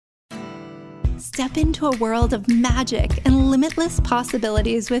Step into a world of magic and limitless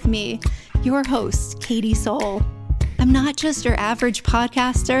possibilities with me, your host, Katie Soul. I'm not just your average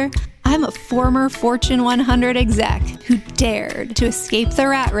podcaster. I'm a former Fortune 100 exec who dared to escape the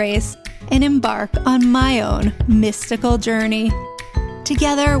rat race and embark on my own mystical journey.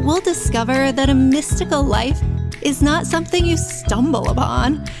 Together, we'll discover that a mystical life is not something you stumble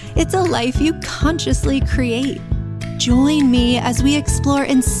upon. It's a life you consciously create. Join me as we explore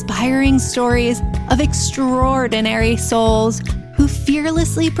inspiring stories of extraordinary souls who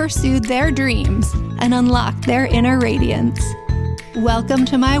fearlessly pursued their dreams and unlocked their inner radiance. Welcome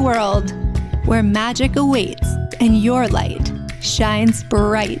to my world, where magic awaits and your light shines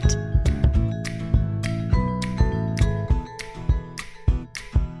bright.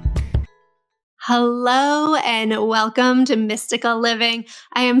 Hello and welcome to Mystical Living.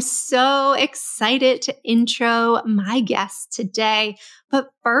 I am so excited to intro my guest today. But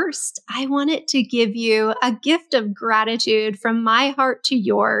first, I wanted to give you a gift of gratitude from my heart to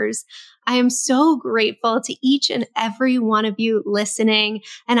yours. I am so grateful to each and every one of you listening,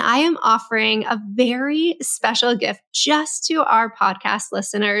 and I am offering a very special gift just to our podcast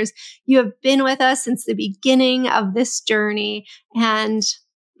listeners. You have been with us since the beginning of this journey, and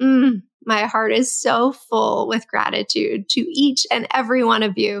my heart is so full with gratitude to each and every one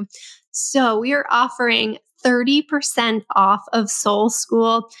of you. So we are offering 30% off of Soul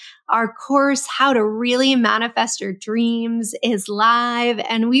School. Our course, How to Really Manifest Your Dreams, is live,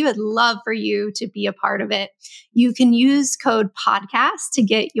 and we would love for you to be a part of it. You can use code podcast to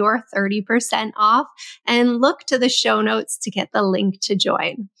get your 30% off and look to the show notes to get the link to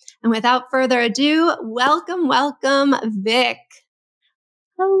join. And without further ado, welcome, Vic.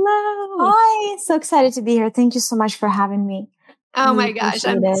 Hello. Hi. So excited to be here. Thank you so much for having me. Oh my gosh.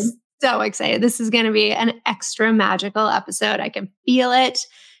 I'm so excited. This is going to be an extra magical episode. I can feel it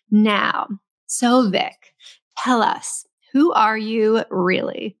now. So Vic, tell us, who are you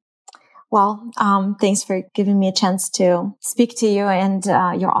really? Well, thanks for giving me a chance to speak to you and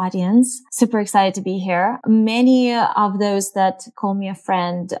your audience. Super excited to be here. Many of those that call me a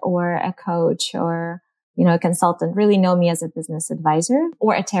friend or a coach or a consultant really know me as a business advisor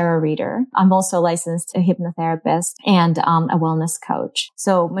or a tarot reader. I'm also a licensed hypnotherapist and a wellness coach.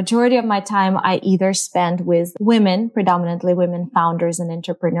 So majority of my time I either spend with women, predominantly women founders and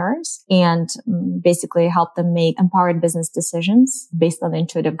entrepreneurs, and basically help them make empowered business decisions based on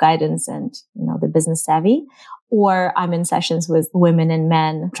intuitive guidance and, the business savvy. Or I'm in sessions with women and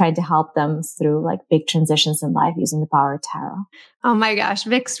men trying to help them through like big transitions in life using the power of tarot. Oh my gosh,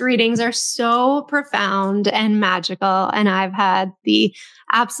 Vic's readings are so profound and magical. And I've had the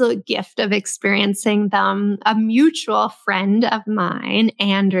absolute gift of experiencing them. A mutual friend of mine,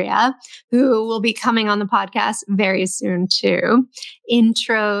 Andrea, who will be coming on the podcast very soon too,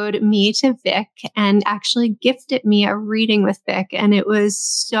 introed me to Vic and actually gifted me a reading with Vic. And it was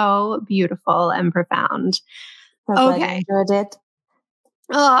so beautiful and profound. Okay. You enjoyed it?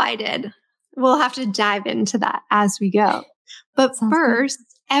 Oh, I did. We'll have to dive into that as we go. But first,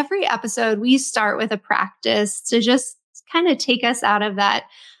 every episode, we start with a practice to just kind of take us out of that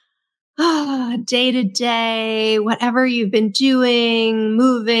day to day, whatever you've been doing,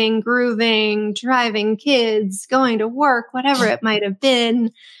 moving, grooving, driving kids, going to work, whatever it might have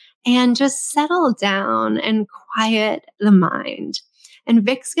been, and just settle down and quiet the mind. And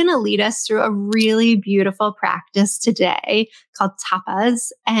Vic's going to lead us through a really beautiful practice today called tapas.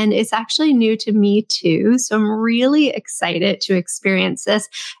 And it's actually new to me too. So I'm really excited to experience this.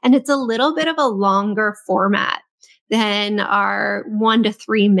 And it's a little bit of a longer format than our 1 to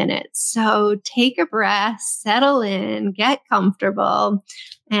 3 minutes. So take a breath, settle in, get comfortable.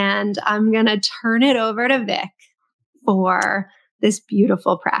 And I'm going to turn it over to Vic for this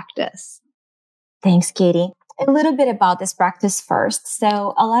beautiful practice. Thanks, Katie. A little bit about this practice first.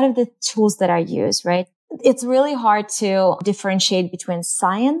 So a lot of the tools that I use, right? It's really hard to differentiate between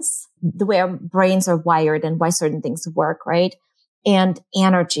science, the way our brains are wired and why certain things work, right? And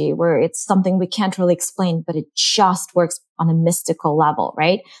energy, where it's something we can't really explain, but it just works on a mystical level,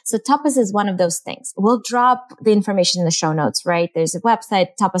 right? So tapas is one of those things. We'll drop the information in the show notes, right? There's a website,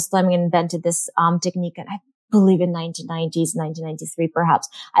 Tapas Fleming invented this technique, and I believe in 1990s, 1993, perhaps.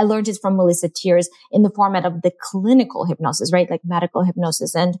 I learned it from Melissa Tears in the format of the clinical hypnosis, right? Like medical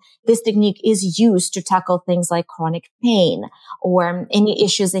hypnosis. And this technique is used to tackle things like chronic pain or any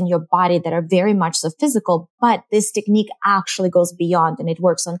issues in your body that are very much so physical. But this technique actually goes beyond, and it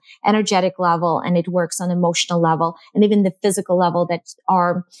works on energetic level, and it works on emotional level, and even the physical level that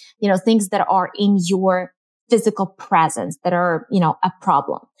are, things that are in your physical presence that are, a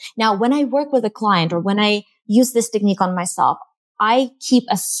problem. Now, when I work with a client or when I use this technique on myself, I keep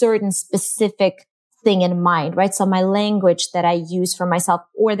a certain specific thing in mind, right? So my language that I use for myself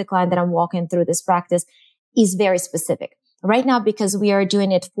or the client that I'm walking through this practice is very specific. Right now, because we are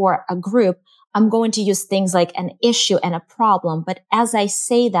doing it for a group, I'm going to use things like an issue and a problem. But as I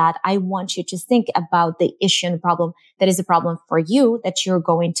say that, I want you to think about the issue and problem that is a problem for you that you're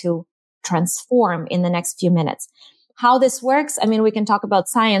going to transform in the next few minutes. How this works, I mean, we can talk about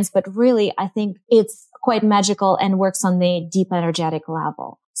science, but really, I think it's quite magical and works on the deep energetic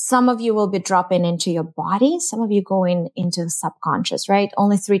level. Some of you will be dropping into your body. Some of you going into the subconscious, right?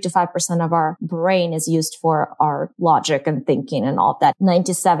 Only 3 to 5% of our brain is used for our logic and thinking and all of that.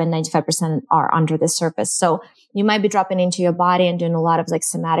 95% are under the surface. So you might be dropping into your body and doing a lot of like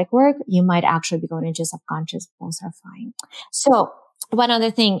somatic work. You might actually be going into subconscious. Both are fine. So one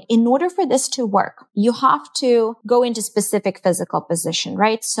other thing, in order for this to work, you have to go into specific physical position,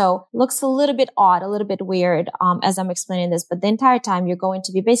 right? So looks a little bit odd, a little bit weird, as I'm explaining this, but the entire time you're going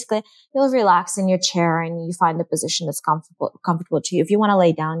to be basically, you'll relax in your chair and you find the position that's comfortable to you. If you want to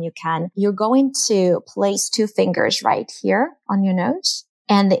lay down, you can. You're going to place 2 fingers right here on your nose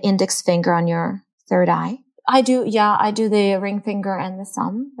and the index finger on your third eye. I do the ring finger and the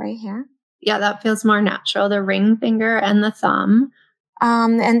thumb right here. Yeah, that feels more natural. The ring finger and the thumb.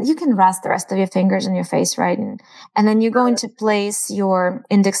 And you can rest the rest of your fingers on your face, right? And then you're going to place your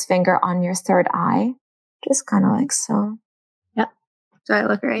index finger on your third eye, just kind of like so. Yep. Do I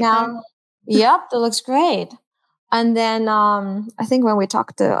look right now? Yep, that looks great. And then I think when we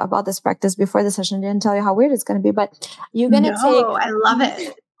talked about this practice before the session, I didn't tell you how weird it's going to be, but you're going to take. Oh, I love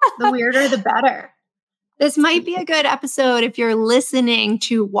it. The weirder, the better. This might be a good episode if you're listening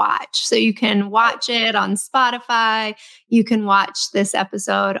to watch. So you can watch it on Spotify. You can watch this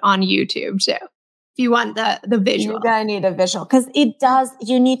episode on YouTube too. If you want the visual. You're going to need a visual because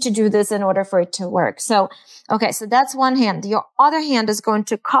you need to do this in order for it to work. So, okay. So that's one hand. Your other hand is going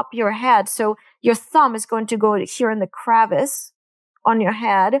to cup your head. So your thumb is going to go here in the crevice on your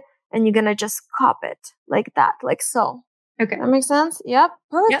head and you're going to just cup it like that, like so. Okay. That makes sense? Yep.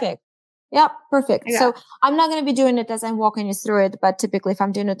 Perfect. Yep, perfect. Yeah. So I'm not going to be doing it as I'm walking you through it, but typically if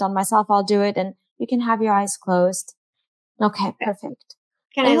I'm doing it on myself, I'll do it and you can have your eyes closed. Okay, perfect.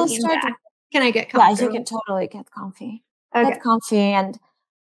 Can I lean back? Can I get comfy? Yeah, you can totally get comfy. Okay. Get comfy and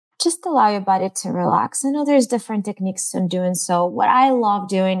just allow your body to relax. I know there's different techniques in doing so. What I love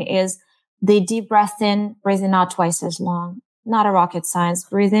doing is the deep breath in, breathing out twice as long. Not a rocket science.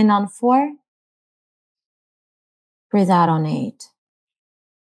 Breathe in on 4. Breathe out on 8.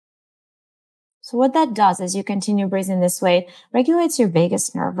 So what that does is you continue breathing this way, regulates your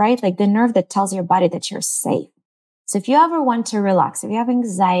vagus nerve, right? Like the nerve that tells your body that you're safe. So if you ever want to relax, if you have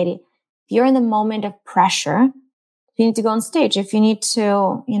anxiety, if you're in the moment of pressure, if you need to go on stage, if you need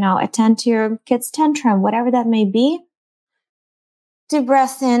to, attend to your kid's tantrum, whatever that may be, deep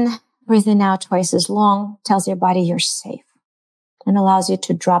breath in, breathing out twice as long, tells your body you're safe and allows you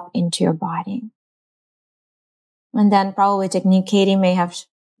to drop into your body. And then probably technique Katie may have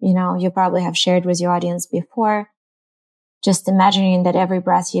you probably have shared with your audience before, just imagining that every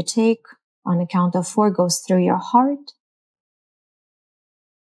breath you take on a count of 4 goes through your heart.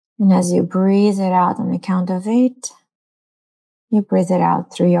 And as you breathe it out on the count of 8, you breathe it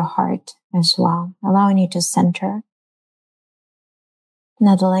out through your heart as well, allowing you to center.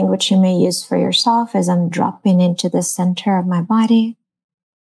 Now the language you may use for yourself is I'm dropping into the center of my body,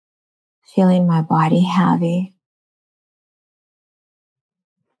 feeling my body heavy,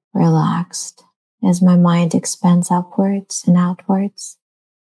 relaxed as my mind expands upwards and outwards.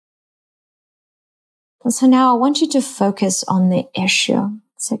 So now I want you to focus on the issue.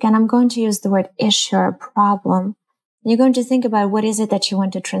 So again, I'm going to use the word issue or problem. You're going to think about what is it that you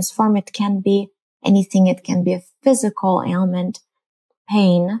want to transform. It can be anything. It can be a physical ailment,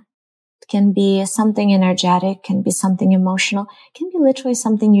 pain. It can be something energetic, it can be something emotional. It can be literally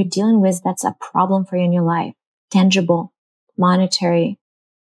something you're dealing with that's a problem for you in your life, tangible, monetary,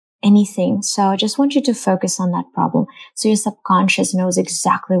 anything. So I just want you to focus on that problem so your subconscious knows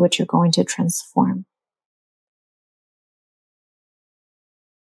exactly what you're going to transform.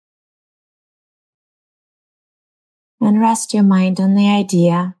 And rest your mind on the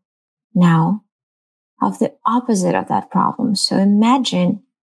idea now of the opposite of that problem. So imagine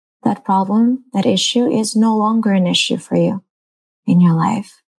that problem, that issue is no longer an issue for you in your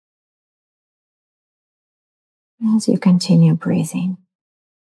life. As you continue breathing.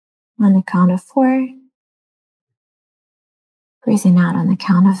 On the count of 4, breathing out on the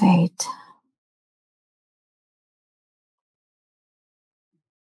count of 8.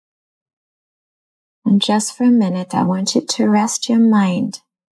 And just for a minute, I want you to rest your mind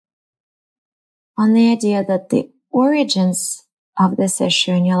on the idea that the origins of this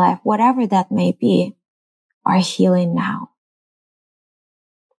issue in your life, whatever that may be, are healing now.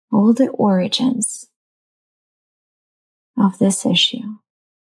 All the origins of this issue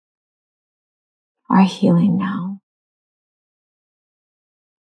are healing now.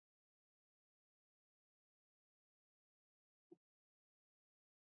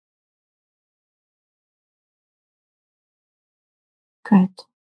 Good.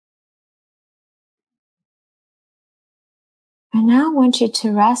 And now I want you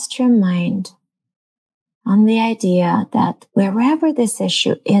to rest your mind on the idea that wherever this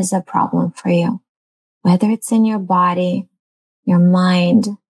issue is a problem for you, whether it's in your body, your mind,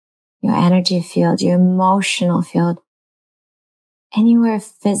 your energy field, your emotional field, anywhere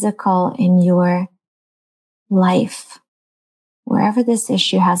physical in your life, wherever this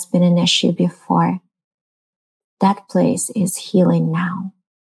issue has been an issue before, that place is healing now.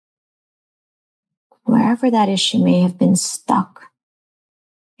 Wherever that issue may have been stuck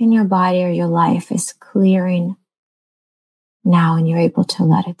in your body or your life is clearing now, and you're able to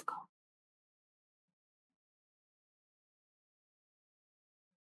let it go.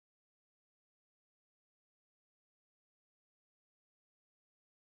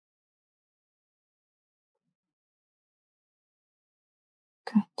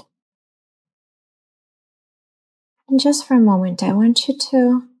 Good. And just for a moment, I want you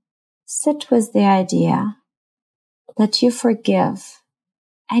to sit with the idea that you forgive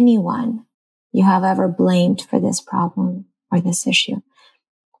anyone you have ever blamed for this problem or this issue.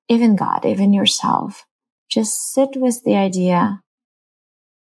 Even God, even yourself. Just sit with the idea,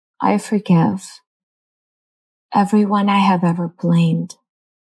 I forgive everyone I have ever blamed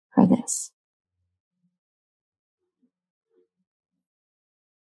for this.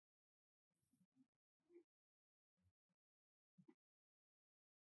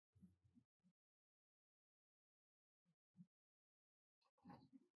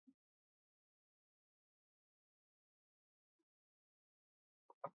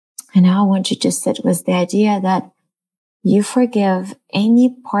 And now I want you to sit with the idea that you forgive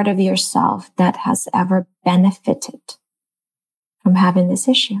any part of yourself that has ever benefited from having this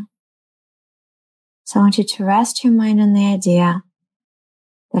issue. So I want you to rest your mind on the idea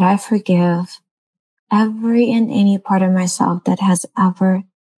that I forgive every and any part of myself that has ever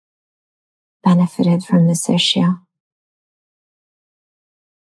benefited from this issue.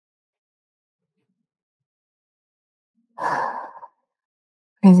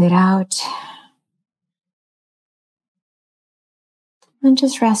 Breathe it out. And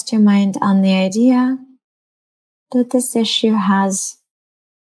just rest your mind on the idea that this issue has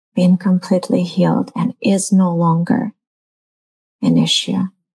been completely healed and is no longer an issue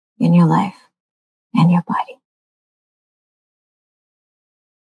in your life and your body.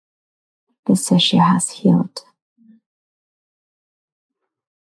 This issue has healed.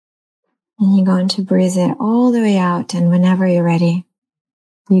 And you're going to breathe it all the way out. And whenever you're ready,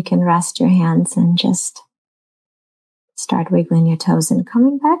 you can rest your hands and just start wiggling your toes and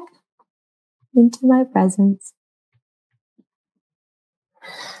coming back into my presence.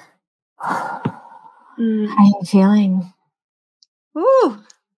 How are you feeling? Ooh,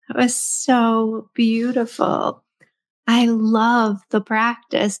 that was so beautiful. I love the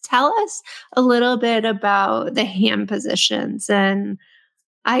practice. Tell us a little bit about the hand positions, and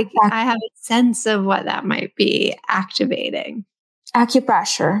I have a sense of what that might be activating.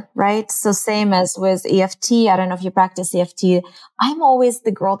 Acupressure, right? So same as with EFT. I don't know if you practice EFT. I'm always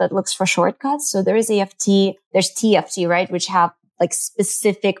the girl that looks for shortcuts. So there is EFT, there's TFT, right? Which have like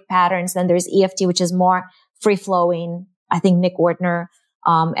specific patterns. Then there's EFT, which is more free flowing. I think Nick Wardner,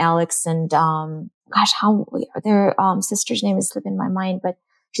 Alex and, how their, sister's name is slipping my mind, but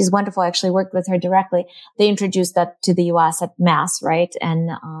she's wonderful. I actually worked with her directly. They introduced that to the US at Mass, right?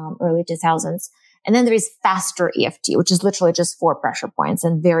 And, early 2000s. And then there is faster EFT, which is literally just 4 pressure points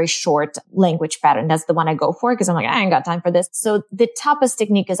and very short language pattern. That's the one I go for because I'm like, I ain't got time for this. So the tapas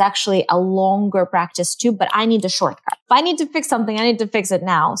technique is actually a longer practice too, but I need a shortcut. If I need to fix something, I need to fix it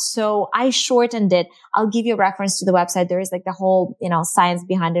now. So I shortened it. I'll give you a reference to the website. There is like the whole, science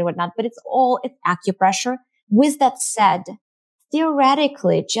behind it and whatnot, but it's acupressure. With that said,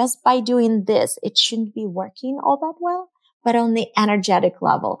 theoretically, just by doing this, it shouldn't be working all that well, but on the energetic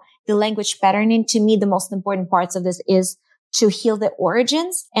level. The language patterning, to me, the most important parts of this is to heal the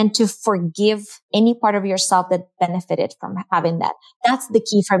origins and to forgive any part of yourself that benefited from having that. That's the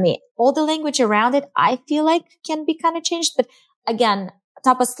key for me. All the language around it, I feel like can be kind of changed. But again,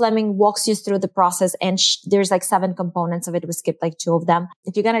 Tapas Fleming walks you through the process and there's like 7 components of it. We skipped like 2 of them.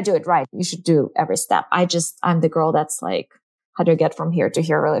 If you're going to do it right, you should do every step. I'm the girl that's like, how do you get from here to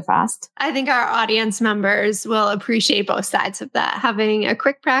here really fast? I think our audience members will appreciate both sides of that, having a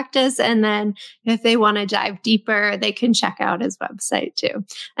quick practice. And then if they want to dive deeper, they can check out his website too.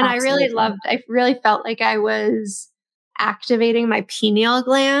 And Absolutely. I really felt like I was activating my pineal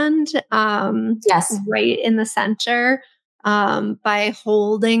gland Yes. right in the center. By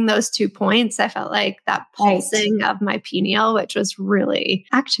holding those 2 points, I felt like that pulsing of my pineal, which was really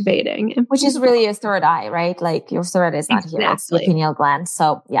activating. Which is really your third eye, right? Like your third is not here. It's your pineal gland.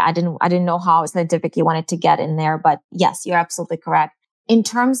 So yeah, I didn't know how scientific you wanted to get in there, but yes, you're absolutely correct. In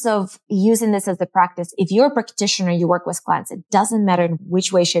terms of using this as a practice, if you're a practitioner, you work with clients, it doesn't matter in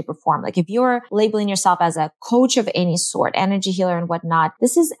which way, shape, or form. Like if you're labeling yourself as a coach of any sort, energy healer and whatnot,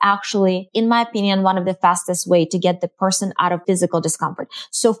 this is actually, in my opinion, one of the fastest way to get the person out of physical discomfort.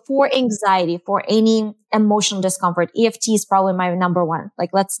 So for anxiety, for any emotional discomfort, EFT is probably my number one.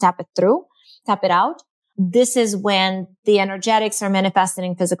 Like let's tap it out. This is when the energetics are manifesting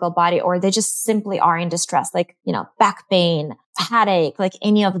in physical body, or they just simply are in distress, like, back pain, headache, like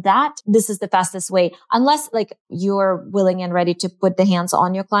any of that. This is the fastest way, unless like you're willing and ready to put the hands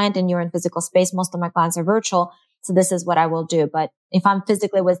on your client and you're in physical space. Most of my clients are virtual. So this is what I will do. But if I'm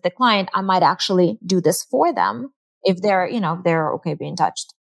physically with the client, I might actually do this for them if they're okay being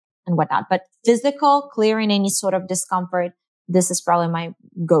touched and whatnot. But physical, clearing any sort of discomfort, this is probably my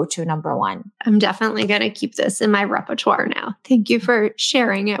go-to number one. I'm definitely going to keep this in my repertoire now. Thank you for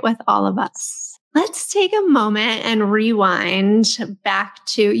sharing it with all of us. Let's take a moment and rewind back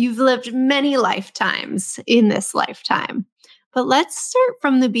to, you've lived many lifetimes in this lifetime, but let's start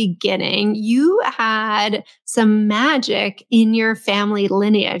from the beginning. You had some magic in your family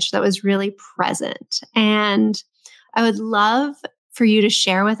lineage that was really present. And I would love for you to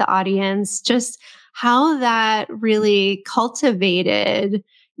share with the audience just how that really cultivated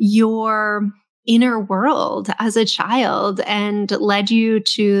your inner world as a child and led you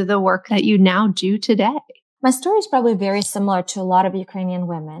to the work that you now do today. My story is probably very similar to a lot of Ukrainian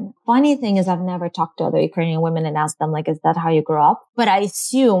women. Funny thing is I've never talked to other Ukrainian women and asked them, like, is that how you grew up? But I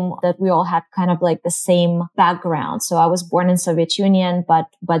assume that we all had kind of like the same background. So I was born in Soviet Union, but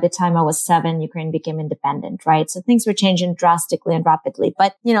by the time I was 7, Ukraine became independent, right? So things were changing drastically and rapidly.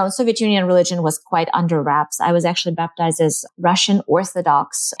 But, Soviet Union religion was quite under wraps. I was actually baptized as Russian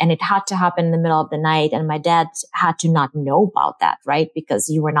Orthodox, and it had to happen in the middle of the night. And my dad had to not know about that, right? Because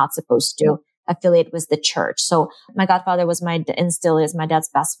you were not supposed to affiliate with the church. So my godfather and still is my dad's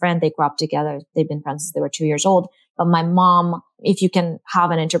best friend. They grew up together. They've been friends since they were 2 years old. But my mom, if you can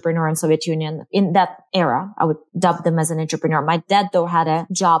have an entrepreneur in Soviet Union in that era, I would dub them as an entrepreneur. My dad, though, had a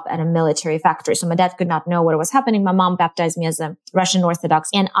job at a military factory. So my dad could not know what was happening. My mom baptized me as a Russian Orthodox.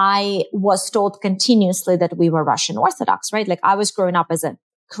 And I was told continuously that we were Russian Orthodox, right? Like I was growing up as a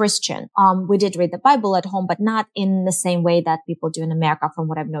Christian. We did read the Bible at home, but not in the same way that people do in America. From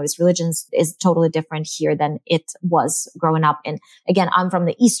what I've noticed, religion is totally different here than it was growing up. And again, I'm from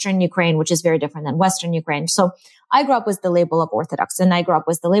the Eastern Ukraine, which is very different than Western Ukraine. So I grew up with the label of Orthodox, and I grew up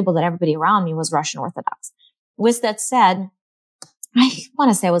with the label that everybody around me was Russian Orthodox. With that said, I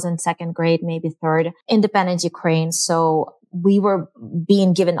want to say I was in 2nd grade, maybe 3rd, independent Ukraine. So we were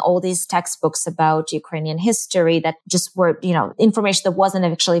being given all these textbooks about Ukrainian history that just were, information that wasn't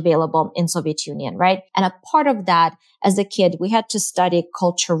actually available in Soviet Union, right? And a part of that, as a kid, we had to study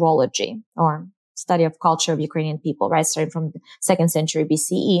culturology, or study of culture of Ukrainian people, right? Starting from the 2nd century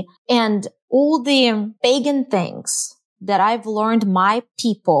BCE. And all the pagan things that I've learned my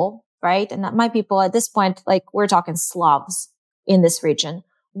people, right? And not my people at this point, like we're talking Slavs in this region,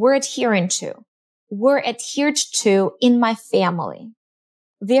 were adherent to in my family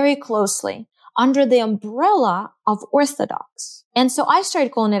very closely under the umbrella of Orthodox. And so I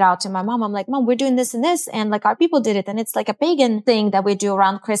started calling it out to my mom. I'm like, Mom, we're doing this and this. And like our people did it. And it's like a pagan thing that we do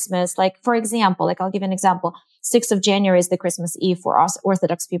around Christmas. Like, for example, I'll give you an example. 6th of January is the Christmas Eve for us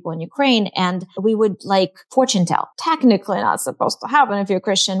Orthodox people in Ukraine. And we would like fortune tell. Technically not supposed to happen if you're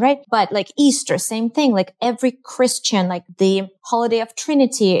Christian, right? But like Easter, same thing. Like every Christian, like the holiday of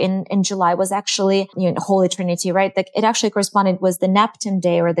Trinity in July was actually, Holy Trinity, right? Like it actually corresponded with the Neptune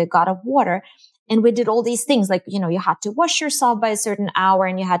day, or the god of water. And we did all these things, like, you had to wash yourself by a certain hour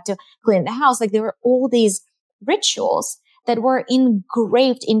and you had to clean the house. Like there were all these rituals that were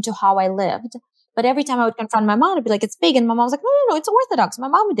engraved into how I lived. But every time I would confront my mom, I'd be like, it's pagan. My mom was like, no, it's Orthodox. My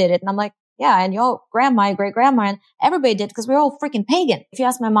mom did it. And I'm like, yeah. And your grandma, great grandma, and everybody did, because we're all freaking pagan. If you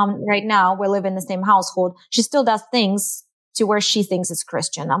ask my mom right now, we live in the same household. She still does things to where she thinks it's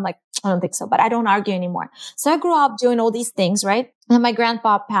Christian. I'm like, I don't think so, but I don't argue anymore. So I grew up doing all these things, right? And my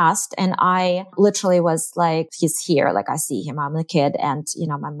grandpa passed and I literally was like, he's here. Like I see him. I'm a kid. And,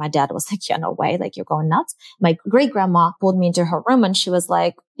 my dad was like, yeah, no way. Like you're going nuts. My great grandma pulled me into her room and she was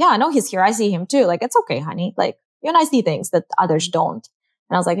like, yeah, I know he's here. I see him too. Like, it's okay, honey. Like, I see things that others don't.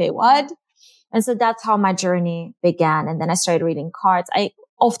 And I was like, hey, what? And so that's how my journey began. And then I started reading cards. I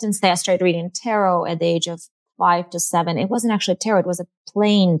often say I started reading tarot at the age of 5 to 7. It wasn't actually tarot. It was a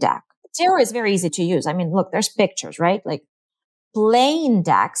plain deck. Tarot is very easy to use. I mean, look, there's pictures, right? Like plain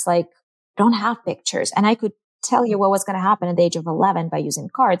decks, like don't have pictures. And I could tell you what was going to happen at the age of 11 by using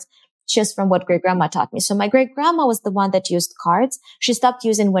cards just from what great grandma taught me. So my great grandma was the one that used cards. She stopped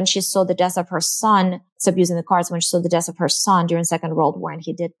using when she saw the death of her son, stopped using the cards when she saw the death of her son during Second World War. And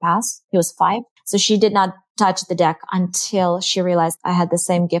he did pass. He was 5. So she did not touch the deck until she realized I had the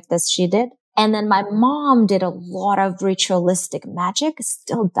same gift as she did. And then my mom did a lot of ritualistic magic,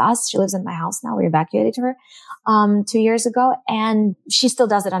 still does. She lives in my house now. We evacuated her 2 years ago. And she still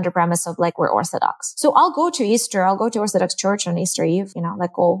does it under premise of like, we're Orthodox. So I'll go to Easter. I'll go to Orthodox church on Easter Eve,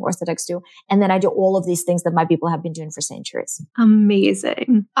 like all Orthodox do. And then I do all of these things that my people have been doing for centuries.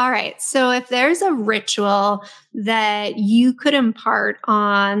 Amazing. All right. So if there's a ritual that you could impart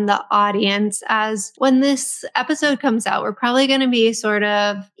on the audience, as when this episode comes out, we're probably going to be sort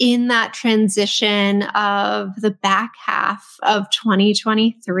of in that transition of the back half of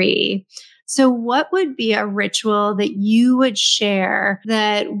 2023. So what would be a ritual that you would share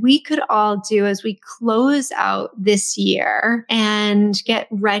that we could all do as we close out this year and get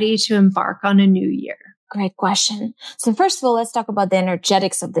ready to embark on a new year? Great question. So first of all, let's talk about the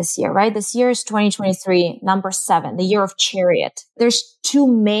energetics of this year, right? This year is 2023, number 7, the year of Chariot. There's 2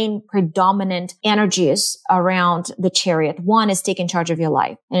 main predominant energies around the Chariot. One is taking charge of your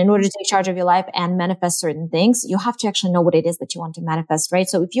life. And in order to take charge of your life and manifest certain things, you have to actually know what it is that you want to manifest, right?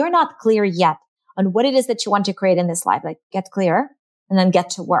 So if you're not clear yet on what it is that you want to create in this life, like get clear and then get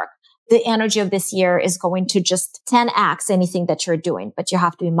to work. The energy of this year is going to just 10x anything that you're doing, but you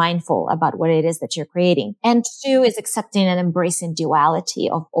have to be mindful about what it is that you're creating. And 2 is accepting and embracing duality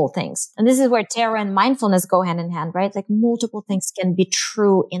of all things. And this is where tarot and mindfulness go hand in hand, right? Like multiple things can be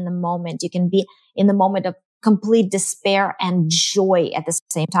true in the moment. You can be in the moment of complete despair and joy at the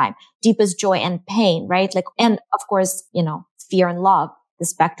same time, deepest joy and pain, right? Like, and of course, fear and love, the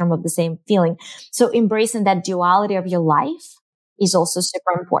spectrum of the same feeling. So embracing that duality of your life is also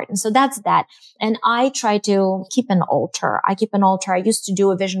super important. So that's that. And I try to keep an altar. I keep an altar. I used to do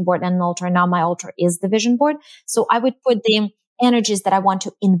a vision board and an altar. Now my altar is the vision board. So I would put the energies that I want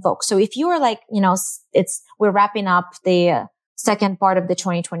to invoke. So if you are like, we're wrapping up the second part of the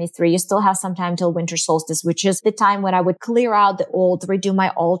 2023, you still have some time till winter solstice, which is the time when I would clear out the old, redo my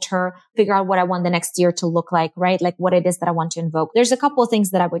altar, figure out what I want the next year to look like, right? Like what it is that I want to invoke. There's a couple of things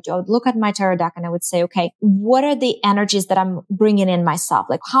that I would do. I would look at my tarot deck and I would say, okay, what are the energies that I'm bringing in myself?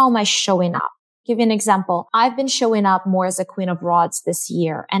 Like how am I showing up? Give you an example. I've been showing up more as a Queen of Rods this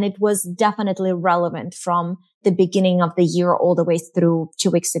year, and it was definitely relevant from the beginning of the year all the way through 2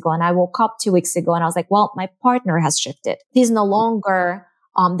 weeks ago. And I woke up 2 weeks ago and I was like, well, my partner has shifted. He's no longer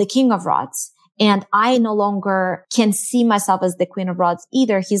the King of Rods. And I no longer can see myself as the Queen of Rods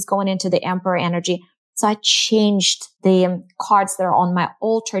either. He's going into the Emperor energy. So I changed the cards that are on my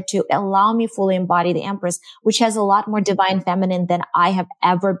altar to allow me fully embody the Empress, which has a lot more divine feminine than I have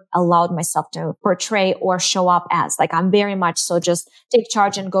ever allowed myself to portray or show up as. Like I'm very much so just take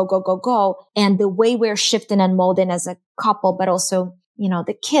charge and go, go, go, go. And the way we're shifting and molding as a couple, but also,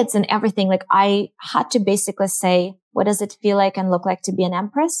 the kids and everything, like I had to basically say, what does it feel like and look like to be an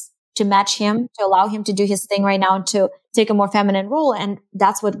Empress? To match him, to allow him to do his thing right now and to take a more feminine role. And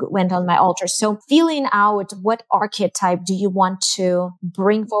that's what went on my altar. So feeling out what archetype do you want to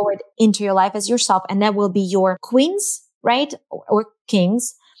bring forward into your life as yourself. And that will be your queens, right? Or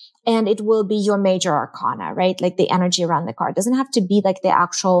kings. And it will be your major arcana, right? Like the energy around the card. It doesn't have to be like the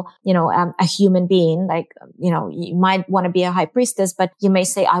actual, a human being. Like, you might want to be a high priestess, but you may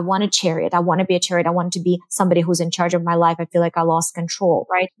say, I want a chariot. I want to be a chariot. I want to be somebody who's in charge of my life. I feel like I lost control,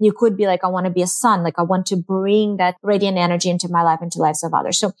 right? You could be like, I want to be a sun. Like I want to bring that radiant energy into my life, into lives of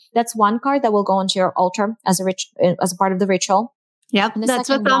others. So that's one card that will go onto your altar as a part of the ritual. Yep. That's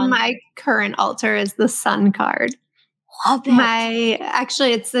what's on my current altar is the sun card. Love it.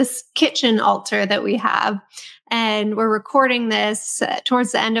 Actually, it's this kitchen altar that we have, and we're recording this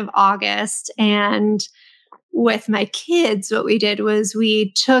towards the end of August. And with my kids, what we did was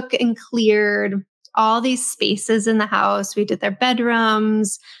we took and cleared all these spaces in the house. We did their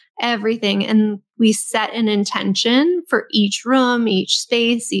bedrooms, everything. And we set an intention for each room, each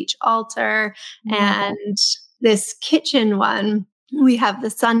space, each altar. And this kitchen one, we have the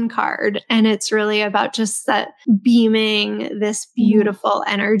sun card, and it's really about just that beaming this beautiful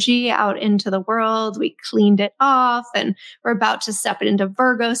energy out into the world. We cleaned it off and we're about to step into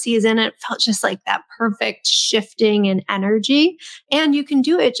Virgo season. It felt just like that perfect shifting in energy. And you can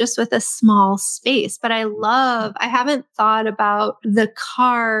do it just with a small space. But I haven't thought about the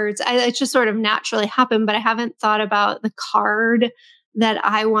cards. It just sort of naturally happened, but I haven't thought about the card that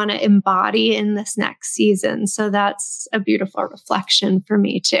I want to embody in this next season. So that's a beautiful reflection for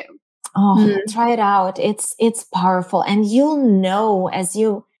me too. Try it out. It's powerful. And you'll know as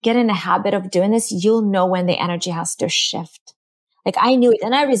you get in a habit of doing this, you'll know when the energy has to shift. Like I knew it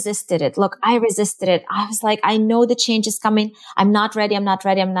and I resisted it. Look, I resisted it. I was like, I know the change is coming. I'm not ready. I'm not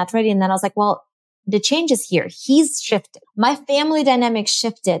ready. I'm not ready. And then I was like, well, the change is here. He's shifted. My family dynamic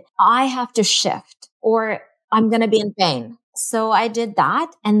shifted. I have to shift or I'm going to be in pain. So I did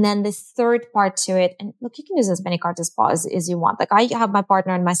that. And then the third part to it, and look, you can use as many cards as you want. Like I have my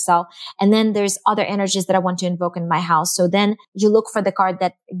partner and myself, and then there's other energies that I want to invoke in my house. So then you look for the card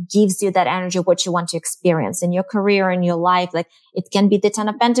that gives you that energy of what you want to experience in your career, in your life. Like it can be the 10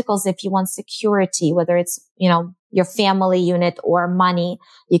 of Pentacles if you want security, whether it's, your family unit or money.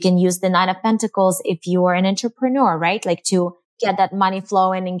 You can use the 9 of Pentacles if you are an entrepreneur, right? Like to get that money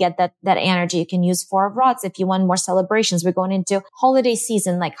flowing and get that energy. You can use 4 of Rods if you want more celebrations. We're going into holiday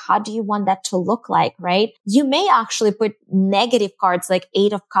season. Like, how do you want that to look like, right? You may actually put negative cards like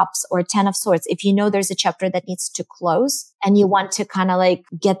 8 of Cups or 10 of Swords if you know there's a chapter that needs to close and you want to kind of like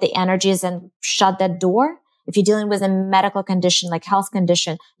get the energies and shut that door. If you're dealing with a medical condition, like health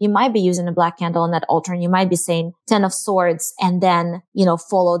condition, you might be using a black candle on that altar and you might be saying 10 of Swords and then,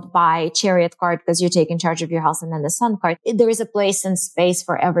 followed by Chariot card because you're taking charge of your house and then the Sun card. There is a place and space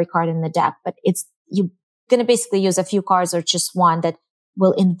for every card in the deck, but you're going to basically use a few cards or just one that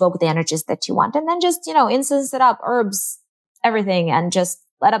will invoke the energies that you want. And then just, incense it up, herbs, everything, and just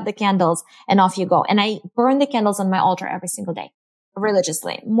light up the candles and off you go. And I burn the candles on my altar every single day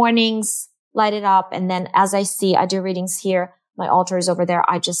religiously. Mornings, light it up. And then as I do readings here. My altar is over there.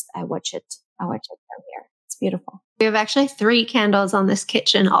 I watch it. I watch it from here. It's beautiful. We have actually 3 candles on this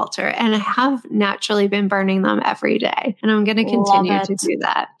kitchen altar, and I have naturally been burning them every day. And I'm going to continue to do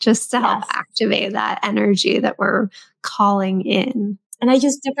that just to help activate that energy that we're calling in. And I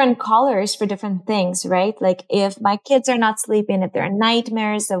use different colors for different things, right? Like if my kids are not sleeping, if there are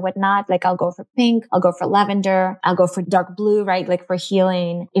nightmares or whatnot, like I'll go for pink, I'll go for lavender, I'll go for dark blue, right? Like for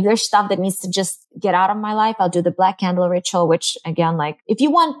healing. If there's stuff that needs to just get out of my life, I'll do the black candle ritual, which again, like if you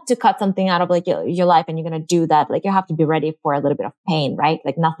want to cut something out of like your life and you're going to do that, like you have to be ready for a little bit of pain, right?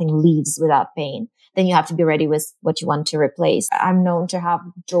 Like nothing leaves without pain. Then you have to be ready with what you want to replace. I'm known to have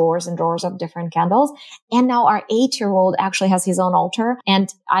drawers and drawers of different candles. And now our 8-year-old actually has his own altar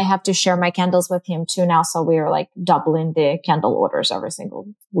and I have to share my candles with him too now. So we are like doubling the candle orders every single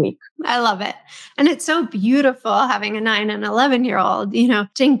week. I love it. And it's so beautiful having a 9 and 11-year-old,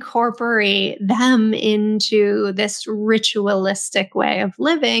 to incorporate them into this ritualistic way of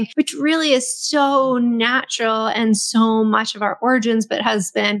living, which really is so natural and so much of our origins, but has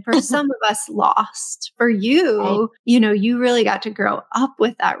been for some of us lost. For you, you really got to grow up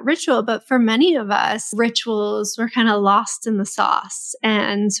with that ritual. But for many of us, rituals were kind of lost in the sauce.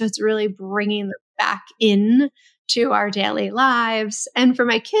 And so it's really bringing them back in to our daily lives. And for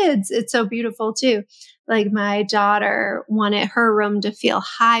my kids, it's so beautiful too. Like my daughter wanted her room to feel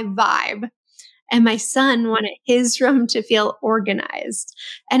high vibe. And my son wanted his room to feel organized.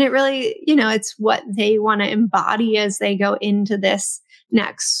 And it really, it's what they want to embody as they go into this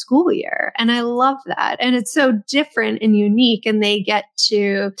next school year. And I love that. And it's so different and unique. And they get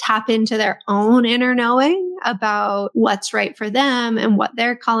to tap into their own inner knowing about what's right for them and what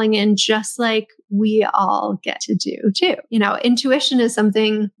they're calling in, just like we all get to do too. Intuition is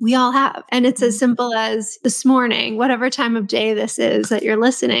something we all have. And it's as simple as this morning, whatever time of day this is that you're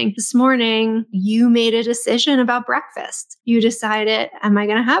listening, this morning, you made a decision about breakfast. You decided, am I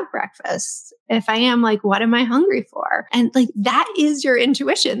going to have breakfast? If I am, like, what am I hungry for? And like, that is your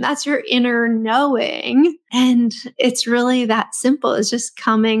intuition. That's your inner knowing. And it's really that simple. It's just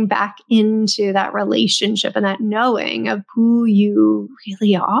coming back into that relationship and that knowing of who you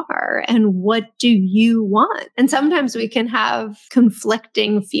really are and what do you want. And sometimes we can have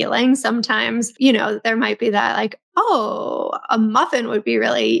conflicting feelings. Sometimes, there might be that like, oh, a muffin would be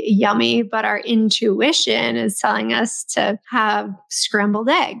really yummy, but our intuition is telling us to have scrambled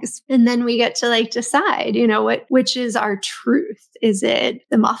eggs. And then we get to like decide, which is our truth. Is it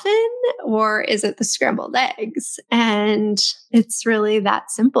the muffin or is it the scrambled eggs? And it's really that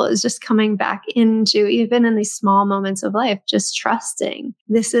simple. It's just coming back into, even in these small moments of life, just trusting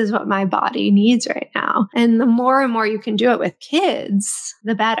this is what my body needs right now. And the more and more you can do it with kids,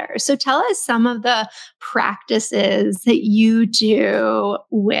 the better. So tell us some of the practices that you do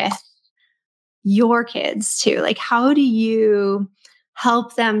with your kids too. Like, how do you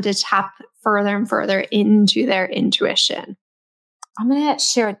help them to tap further and further into their intuition? I'm going to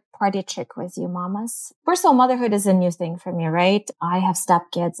share a party trick with you, mamas. First of all, motherhood is a new thing for me, right? I have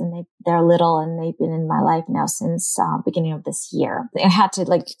stepkids and they're little and they've been in my life now since beginning of this year. I had to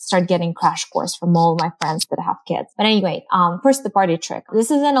like start getting crash course from all my friends that have kids. But anyway, first the party trick.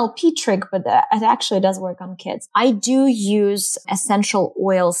 This is an LP trick, but it actually does work on kids. I do use essential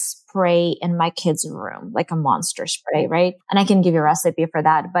oil spray in my kids' room, like a monster spray, right? And I can give you a recipe for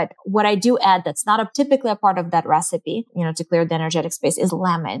that. But what I do add that's not typically a part of that recipe, to clear the energetic space is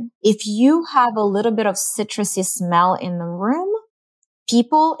lemon. If you have a little bit of citrusy smell in the room,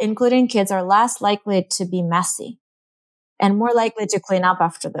 people, including kids, are less likely to be messy and more likely to clean up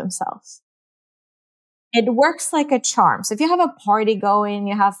after themselves. It works like a charm. So if you have a party going,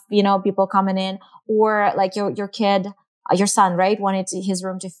 you have, people coming in, or like your kid, your son, right, wanted his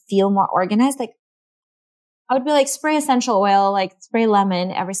room to feel more organized. Like I would be like, spray essential oil, like spray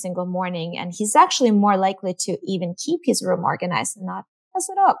lemon every single morning. And he's actually more likely to even keep his room organized and not mess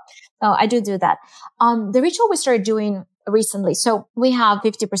it up. So I do that. The ritual we started doing recently. So we have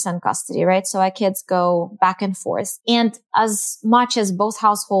 50% custody, right? So our kids go back and forth. And as much as both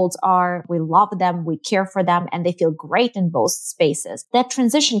households we love them, we care for them, and they feel great in both spaces, that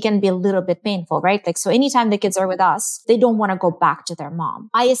transition can be a little bit painful, right? Like, so anytime the kids are with us, they don't want to go back to their mom.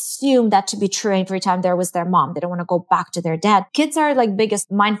 I assume that to be true every time they're with their mom. They don't want to go back to their dad. Kids are like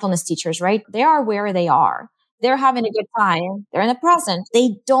biggest mindfulness teachers, right? They are where they are. They're having a good time. They're in the present.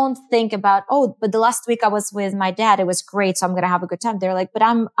 They don't think about, oh, but the last week I was with my dad. It was great. So I'm going to have a good time. They're like, but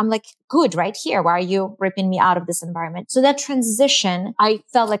I'm like good right here. Why are you ripping me out of this environment? So that transition, I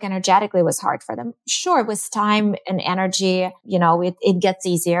felt like energetically was hard for them. Sure, with time and energy, it gets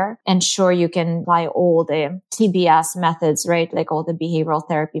easier. And sure, you can apply all the TBS methods, right? Like all the behavioral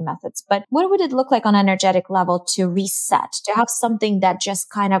therapy methods. But what would it look like on an energetic level to reset, to have something that just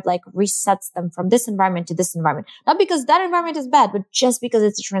kind of like resets them from this environment to this environment? Not because that environment is bad, but just because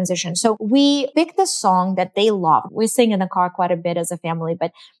it's a transition. So we picked the song that they love. We sing in the car quite a bit as a family,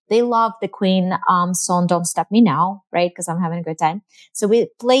 but they love the Queen song, Don't Stop Me Now, right? Because I'm having a good time. So we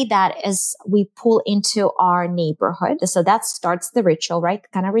play that as we pull into our neighborhood. So that starts the ritual, right?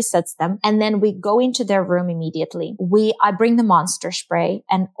 Kind of resets them. And then we go into their room immediately. I bring the monster spray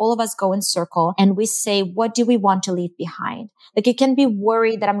and all of us go in circle and we say, what do we want to leave behind? Like you can be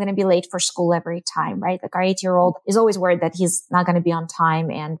worried that I'm going to be late for school every time, right? Like our 8-year-old is always worried that he's not going to be on time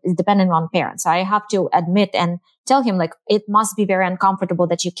and is dependent on parents. So I have to admit and tell him, like, it must be very uncomfortable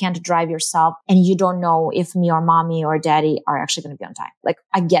that you can't drive yourself and you don't know if me or mommy or daddy are actually going to be on time. Like,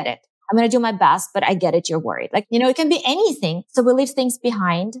 I get it. I'm going to do my best, but I get it. You're worried. Like, it can be anything. So we leave things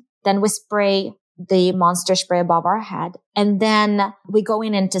behind. Then we spray the monster spray above our head. And then we go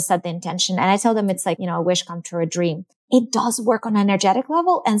in and to set the intention. And I tell them it's like, a wish come true, a dream. It does work on an energetic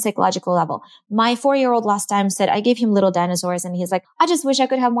level and psychological level. My 4-year-old last time said, I gave him little dinosaurs and he's like, I just wish I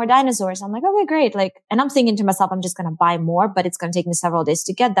could have more dinosaurs. I'm like, okay, great. And I'm thinking to myself, I'm just going to buy more, but it's going to take me several days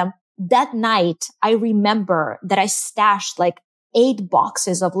to get them. That night, I remember that I stashed like 8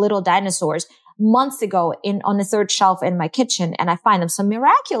 boxes of little dinosaurs months ago on the 3rd shelf in my kitchen, and I find them. So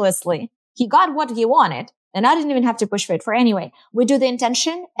miraculously, he got what he wanted. And I didn't even have to push for it. Anyway, we do the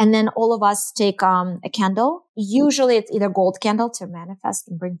intention and then all of us take a candle. Usually it's either gold candle to manifest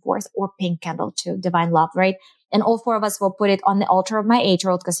and bring forth or pink candle to divine love, right? And all 4 of us will put it on the altar of my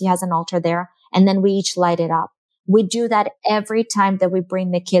 8-year-old because he has an altar there. And then we each light it up. We do that every time that we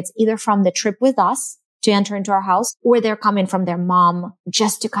bring the kids either from the trip with us to enter into our house or they're coming from their mom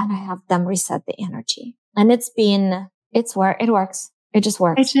just to kind of have them reset the energy. And it works. It just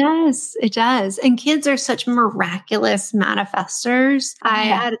works. It does. And kids are such miraculous manifestors. Yeah. I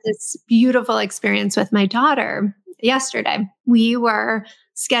had this beautiful experience with my daughter yesterday. We were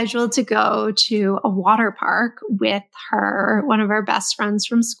scheduled to go to a water park with one of our best friends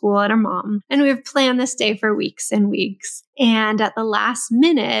from school and her mom. And we've planned this day for weeks and weeks. And at the last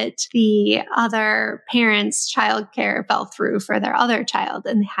minute, the other parents' childcare fell through for their other child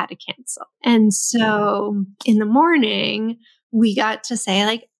and they had to cancel. And so in the morning, we got to say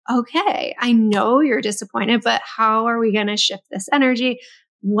like, okay, I know you're disappointed, but how are we going to shift this energy?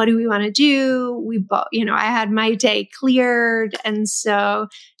 What do we want to do? We both, I had my day cleared. And so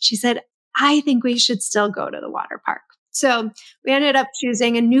she said, I think we should still go to the water park. So we ended up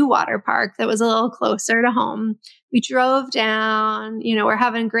choosing a new water park that was a little closer to home. We drove down, we're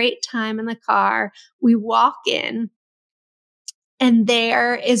having a great time in the car. We walk in, and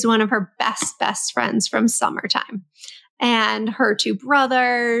there is one of her best friends from summertime and her two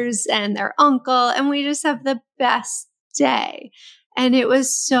brothers and their uncle. And we just have the best day. And it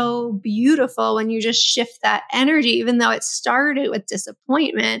was so beautiful when you just shift that energy, even though it started with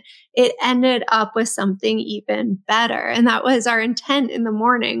disappointment, it ended up with something even better. And that was our intent in the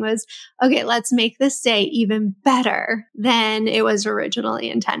morning was, okay, let's make this day even better than it was originally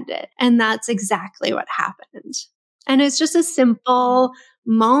intended. And that's exactly what happened. And it's just a simple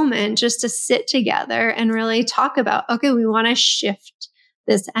moment just to sit together and really talk about, okay, we want to shift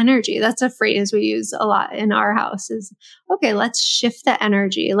this energy. That's a phrase we use a lot in our house is, okay, let's shift the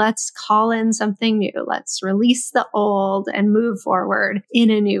energy. Let's call in something new. Let's release the old and move forward in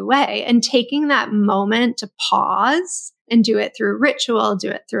a new way. And taking that moment to pause and do it through ritual, do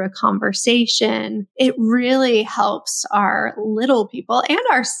it through a conversation, it really helps our little people and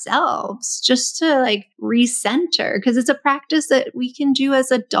ourselves just to like recenter, because it's a practice that we can do as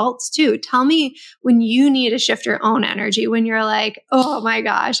adults too. Tell me when you need to shift your own energy, when you're like, oh my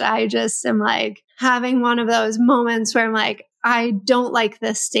gosh, I just am like having one of those moments where I'm like, I don't like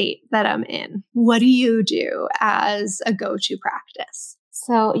this state that I'm in. What do you do as a go-to practice?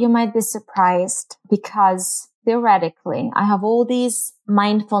 So you might be surprised because theoretically, I have all these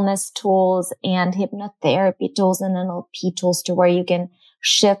mindfulness tools and hypnotherapy tools and NLP tools to where you can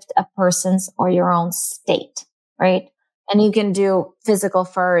shift a person's or your own state, right? And you can do physical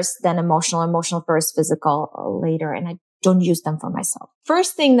first, then emotional first, physical later. And I don't use them for myself.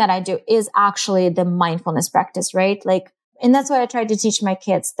 First thing that I do is actually the mindfulness practice, right? And that's why I try to teach my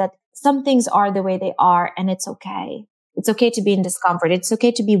kids that some things are the way they are and it's okay. It's okay to be in discomfort. It's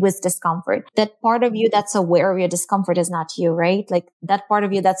okay to be with discomfort. That part of you that's aware of your discomfort is not you, right? That part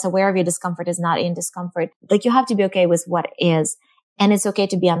of you that's aware of your discomfort is not in discomfort. You have to be okay with what is. And it's okay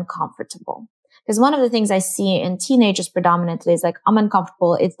to be uncomfortable. Because one of the things I see in teenagers predominantly is I'm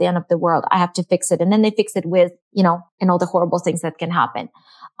uncomfortable. It's the end of the world. I have to fix it. And then they fix it with, and all the horrible things that can happen.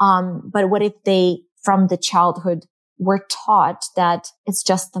 But what if they, from the childhood, were taught that it's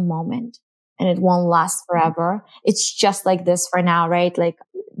just a moment and it won't last forever. It's just like this for now, right?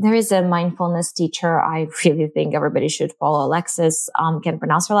 There is a mindfulness teacher. I really think everybody should follow. Alexis, can't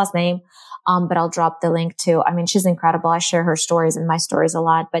pronounce her last name. But I'll drop the link too. I mean, she's incredible. I share her stories and my stories a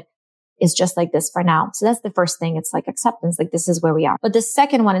lot, but it's just like this for now. So that's the first thing. It's acceptance. This is where we are. But the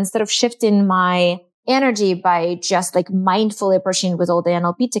second one, instead of shifting my energy by just mindfully approaching with all the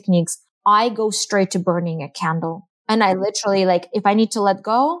NLP techniques, I go straight to burning a candle. And I literally if I need to let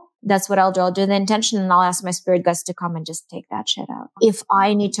go, that's what I'll do. I'll do the intention and I'll ask my spirit guides to come and just take that shit out. If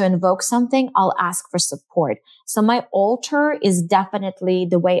I need to invoke something, I'll ask for support. So my altar is definitely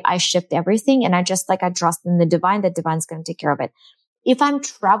the way I shift everything. And I trust in the divine. The divine's going to take care of it. If I'm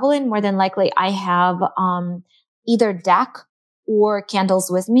traveling, more than likely I have, either deck or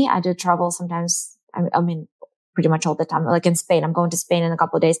candles with me. I do travel sometimes. I mean, pretty much all the time. In Spain, I'm going to Spain in a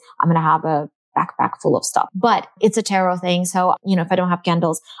couple of days. I'm going to have a backpack full of stuff, but it's a tarot thing. So, if I don't have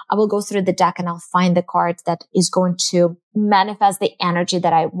candles, I will go through the deck and I'll find the card that is going to manifest the energy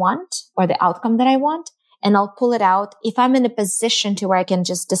that I want or the outcome that I want. And I'll pull it out. If I'm in a position to where I can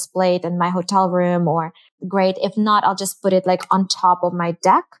just display it in my hotel room or great. If not, I'll just put it on top of my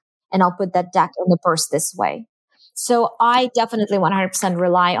deck and I'll put that deck in the purse this way. So I definitely 100%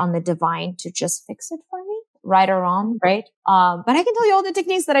 rely on the divine to just fix it for me. Right or wrong, right? But I can tell you all the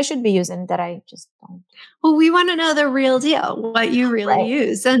techniques that I should be using that I just don't. Well, we want to know the real deal, what you really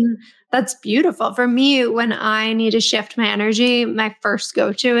use. And that's beautiful. For me, when I need to shift my energy, my first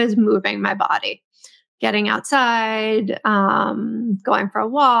go-to is moving my body, getting outside, going for a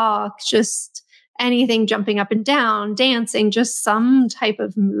walk, just anything, jumping up and down, dancing, just some type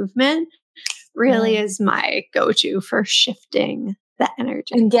of movement really is my go-to for shifting the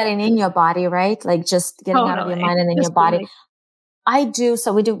energy. And getting in your body, right? Just getting out of your mind and in your body. I do.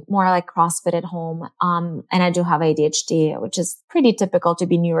 So we do more CrossFit at home. And I do have ADHD, which is pretty typical to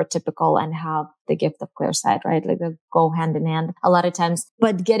be neurotypical and have the gift of clear sight, right? They go hand in hand a lot of times.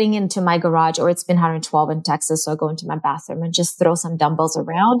 But getting into my garage, or it's been 112 in Texas, so I go into my bathroom and just throw some dumbbells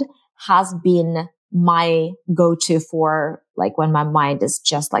around, has been my go-to for when my mind is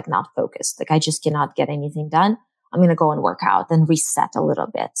just not focused. I just cannot get anything done. I'm going to go and work out and reset a little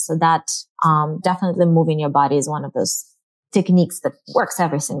bit. So that, definitely moving your body is one of those techniques that works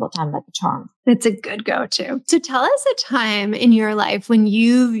every single time like a charm. It's a good go-to. So tell us a time in your life when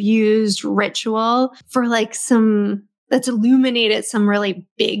you've used ritual for like that's illuminated some really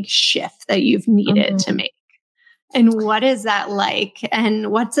big shift that you've needed to make. And what is that like?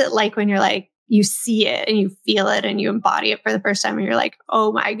 And what's it like when you're like, you see it and you feel it and you embody it for the first time and you're like,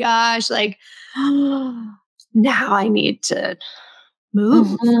 oh my gosh, like, now I need to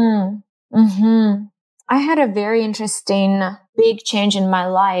move. I had a very interesting big change in my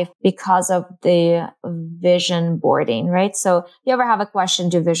life because of the vision boarding, right? So if you ever have a question,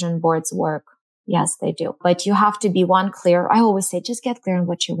 do vision boards work? Yes, they do. But you have to be clear. I always say, just get clear on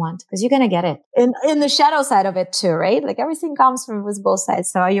what you want because you're going to get it. In the shadow side of it too, right? Like everything comes with both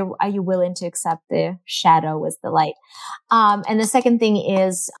sides. So are you willing to accept the shadow as the light? And the second thing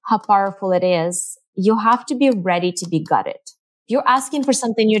is how powerful it is. You have to be ready to be gutted. If you're asking for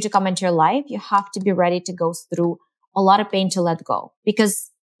something new to come into your life, you have to be ready to go through a lot of pain to let go.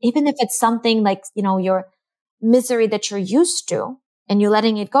 Because even if it's something like, your misery that you're used to, and you're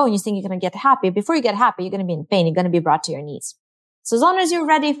letting it go and you think you're going to get happy. Before you get happy, you're going to be in pain. You're going to be brought to your knees. So as long as you're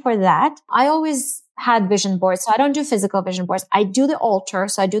ready for that, I always had vision boards. So I don't do physical vision boards. I do the altar.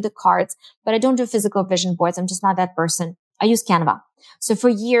 So I do the cards, but I don't do physical vision boards. I'm just not that person. I use Canva. So for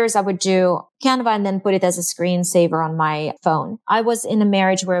years, I would do Canva and then put it as a screensaver on my phone. I was in a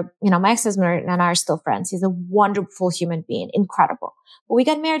marriage where, my ex-husband and I are still friends. He's a wonderful human being, incredible. But we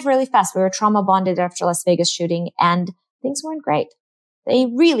got married really fast. We were trauma bonded after Las Vegas shooting and things weren't great. They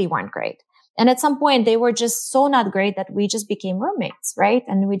really weren't great. And at some point, they were just so not great that we just became roommates, right?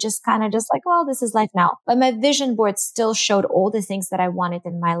 And we just kind of just like, well, this is life now. But my vision board still showed all the things that I wanted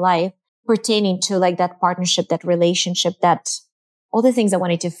in my life pertaining to like that partnership, that relationship, that all the things I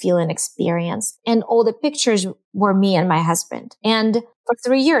wanted to feel and experience. And all the pictures were me and my husband. And for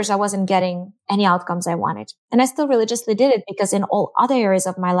 3 years, I wasn't getting any outcomes I wanted. And I still religiously did it because in all other areas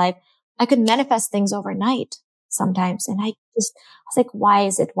of my life, I could manifest things overnight sometimes. And I was like, why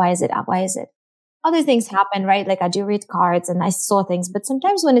is it? Why is it? Why is it? Other things happen, right? Like I do read cards and I saw things, but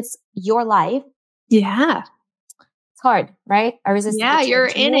sometimes when it's your life, yeah, it's hard, right? I resisted. Yeah, you're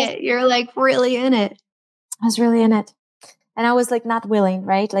in it. You're like really in it. I was really in it. And I was like not willing,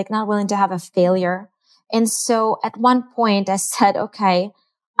 right? Like not willing to have a failure. And so at one point I said, okay,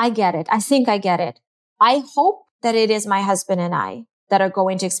 I get it. I think I get it. I hope that it is my husband and I that are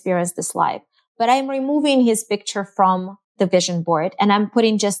going to experience this life. But I'm removing his picture from the vision board and I'm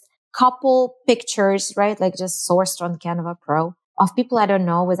putting just couple pictures, right? Like just sourced on Canva Pro of people I don't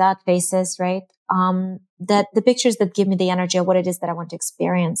know without faces, right? That the pictures that give me the energy of what it is that I want to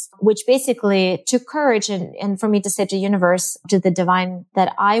experience, which basically took courage and for me to say to the universe, to the divine,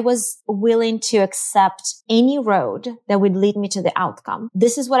 that I was willing to accept any road that would lead me to the outcome.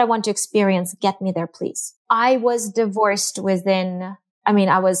 This is what I want to experience. Get me there, please. I was divorced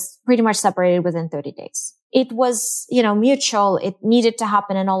I was pretty much separated within 30 days. It was, mutual. It needed to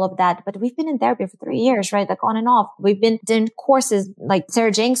happen and all of that. But we've been in therapy for 3 years, right? Like on and off. We've been doing courses, like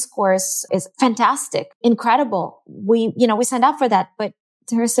Sarah Jane's course is fantastic, incredible. We signed up for that, but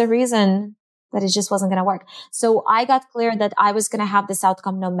there's a reason that it just wasn't going to work. So I got clear that I was going to have this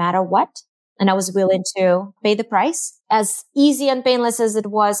outcome no matter what. And I was willing to pay the price. As easy and painless as it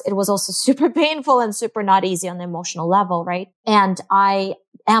was also super painful and super not easy on the emotional level, right? And I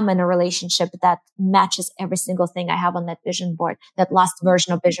am in a relationship that matches every single thing I have on that vision board, that last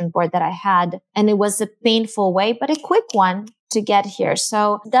version of vision board that I had. And it was a painful way, but a quick one to get here.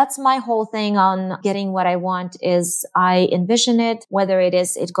 So that's my whole thing on getting what I want is I envision it, whether it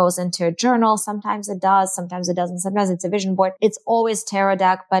goes into a journal. Sometimes it does, sometimes it doesn't. Sometimes it's a vision board. It's always tarot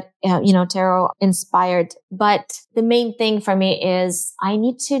deck, but tarot inspired. But the main thing for me is I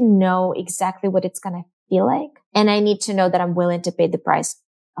need to know exactly what it's going to feel like. And I need to know that I'm willing to pay the price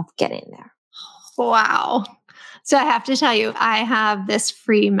of getting there. Wow. So I have to tell you, I have this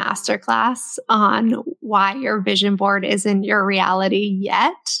free masterclass on why your vision board isn't your reality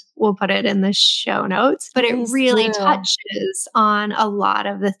yet. We'll put it in the show notes, but it really touches on a lot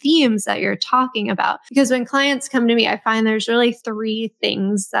of the themes that you're talking about. Because when clients come to me, I find there's really 3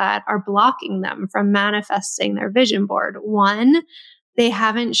 things that are blocking them from manifesting their vision board. 1, they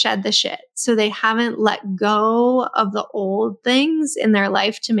haven't shed the shit. So they haven't let go of the old things in their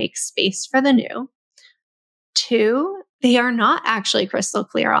life to make space for the new. 2, they are not actually crystal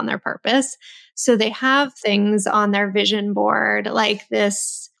clear on their purpose. So they have things on their vision board, like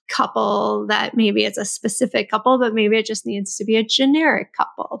this couple that maybe it's a specific couple, but maybe it just needs to be a generic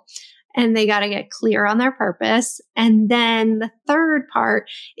couple. and they got to get clear on their purpose. And then the third part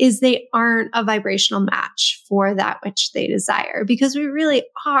is they aren't a vibrational match for that which they desire, because we really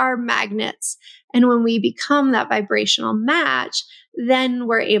are magnets. And when we become that vibrational match, then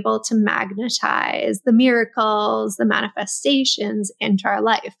we're able to magnetize the miracles, the manifestations into our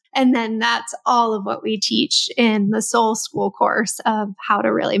life. And then that's all of what we teach in the Soul School course of how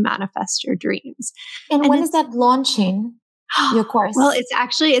to really manifest your dreams. And when is that launching? Your course? Well,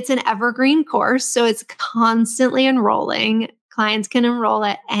 it's an evergreen course, so it's constantly enrolling. Clients can enroll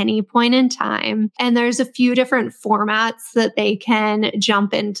at any point in time. And there's a few different formats that they can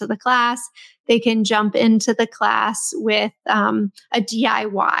jump into the class. They can jump into the class with a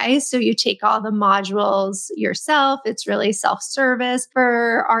DIY. So you take all the modules yourself. It's really self-service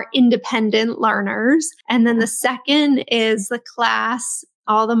for our independent learners. And then the second is the class,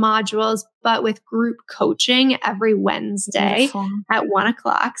 all the modules, but with group coaching every Wednesday at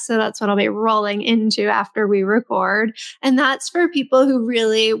 1:00. So that's what I'll be rolling into after we record. And that's for people who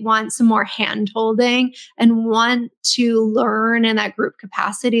really want some more hand holding and want to learn in that group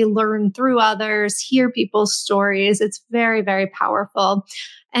capacity, learn through others, hear people's stories. It's very, very powerful.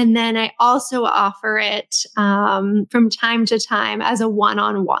 And then I also offer it from time to time as a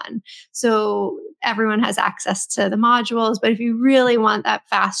one-on-one. So everyone has access to the modules, but if you really want that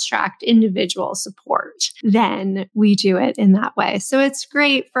fast-tracked individual support, then we do it in that way. So it's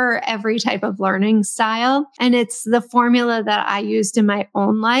great for every type of learning style. And it's the formula that I used in my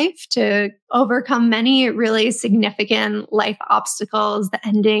own life to overcome many really significant life obstacles, the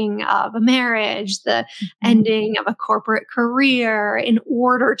ending of a marriage, the ending of a corporate career, in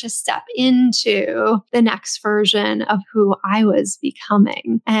order to step into the next version of who I was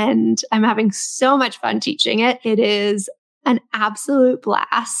becoming. And I'm having so much fun teaching it. It is an absolute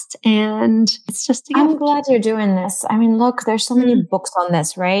blast. And it's just a gift. I'm glad you're doing this. I mean, look, there's so many books on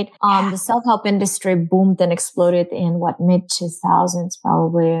this, right? The self-help industry boomed and exploded in mid 2000s,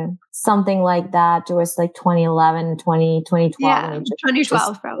 probably something like that. It was like 2011, 2012. Yeah,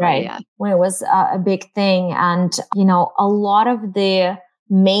 2012 probably. Right. Yeah. When it was a big thing. And, a lot of the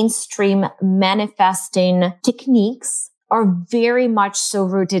mainstream manifesting techniques are very much so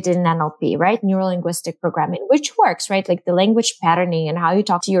rooted in NLP, right? Neuro-linguistic programming, which works, right? Like the language patterning and how you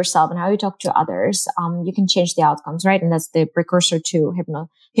talk to yourself and how you talk to others. You can change the outcomes, right? And that's the precursor to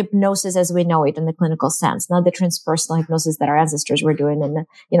hypnosis as we know it in the clinical sense, not the transpersonal hypnosis that our ancestors were doing and,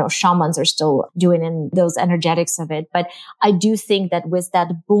 shamans are still doing in those energetics of it. But I do think that with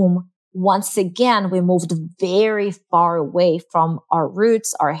that boom, once again, we moved very far away from our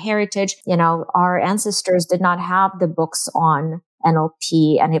roots, our heritage. Our ancestors did not have the books on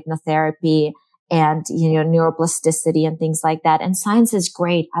NLP and hypnotherapy and, neuroplasticity and things like that. And science is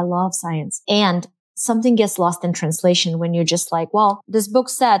great. I love science. And something gets lost in translation when you're just like, well, this book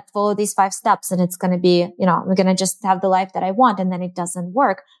said, follow these 5 steps and it's going to be, I'm going to just have the life that I want. And then it doesn't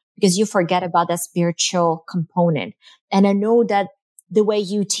work because you forget about that spiritual component. And I know that the way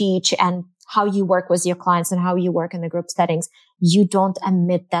you teach and how you work with your clients and how you work in the group settings, you don't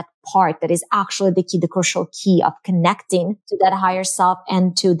omit that part that is actually the key, the crucial key of connecting to that higher self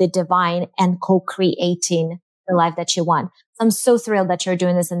and to the divine and co-creating the life that you want. I'm so thrilled that you're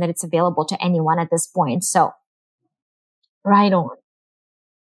doing this and that it's available to anyone at this point. So right on.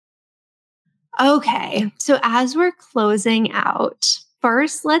 Okay. So as we're closing out,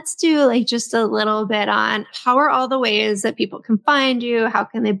 first, let's do just a little bit on how are all the ways that people can find you? How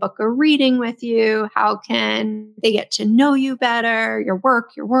can they book a reading with you? How can they get to know you better, your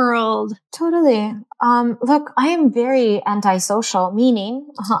work, your world? Totally. Look, I am very antisocial, meaning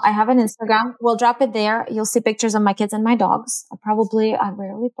I have an Instagram. We'll drop it there. You'll see pictures of my kids and my dogs. I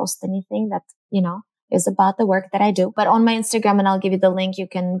rarely post anything that, is about the work that I do. But on my Instagram, and I'll give you the link, you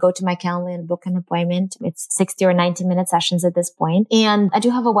can go to my calendar and book an appointment. It's 60 or 90-minute sessions at this point. And I do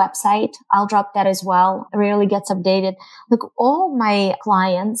have a website. I'll drop that as well. It rarely gets updated. Look, all my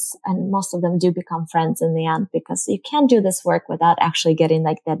clients, and most of them do become friends in the end, because you can't do this work without actually getting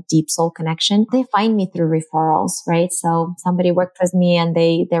that deep soul connection. They find me through referrals, right? So somebody worked with me and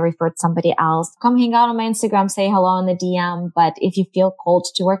they referred somebody else. Come hang out on my Instagram, say hello in the DM. But if you feel called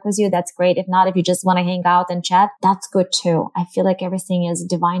to work with you, that's great. If not, if you just want to hang out and chat, that's good too. I feel like everything is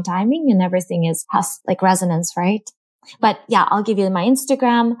divine timing and everything has resonance, right? But yeah, I'll give you my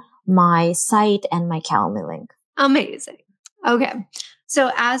Instagram, my site, and my calendar link. Amazing. Okay.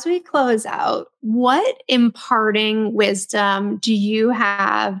 So as we close out, what imparting wisdom do you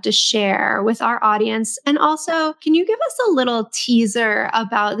have to share with our audience? And also, can you give us a little teaser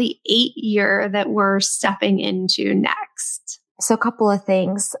about the 8 year that we're stepping into next? So a couple of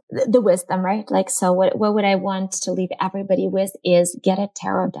things, the wisdom, right? Like, so what would I want to leave everybody with is get a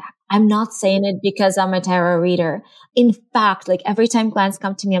tarot deck. I'm not saying it because I'm a tarot reader. In fact, like every time clients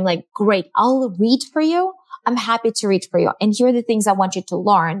come to me, I'm like, great, I'll read for you. I'm happy to read for you. And here are the things I want you to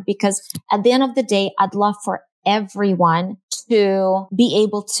learn, because at the end of the day, I'd love for everyone to be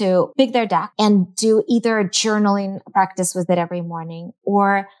able to pick their deck and do either a journaling practice with it every morning,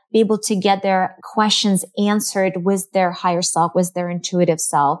 or be able to get their questions answered with their higher self, with their intuitive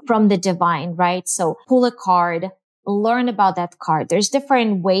self from the divine, right? So pull a card, learn about that card. There's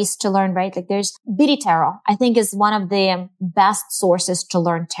different ways to learn, right? Like there's Biddy Tarot, I think is one of the best sources to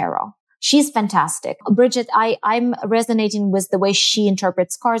learn tarot. She's fantastic. Bridget, I'm resonating with the way she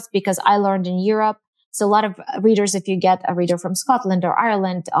interprets cards because I learned in Europe. So a lot of readers, if you get a reader from Scotland or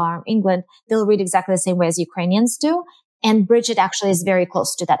Ireland or England, they'll read exactly the same way as Ukrainians do. And Bridget actually is very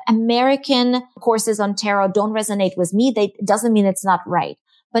close to that. American courses on tarot don't resonate with me. It doesn't mean it's not right,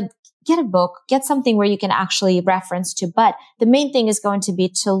 but get a book, get something where you can actually reference to. But the main thing is going to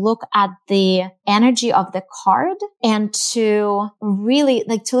be to look at the energy of the card and to really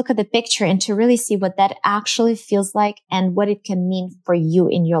to look at the picture and to really see what that actually feels like and what it can mean for you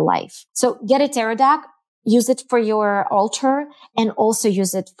in your life. So get a tarot deck, use it for your altar, and also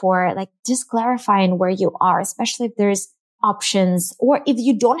use it for just clarifying where you are, especially if there's options or if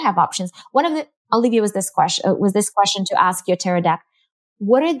you don't have options. I'll leave you with this question to ask your tarot deck.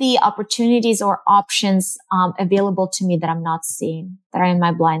 What are the opportunities or options available to me that I'm not seeing, that are in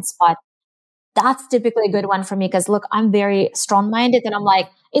my blind spot? That's typically a good one for me because, look, I'm very strong-minded and I'm like,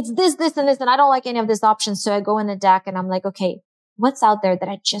 it's this, and this, and I don't like any of these options. So I go in the deck and I'm like, okay, what's out there that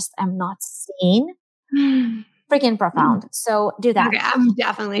I just am not seeing? Freaking profound. So do that. Okay, I'm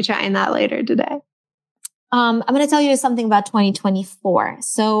definitely trying that later today. I'm going to tell you something about 2024.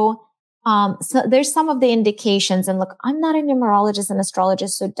 So there's some of the indications, and look, I'm not a numerologist and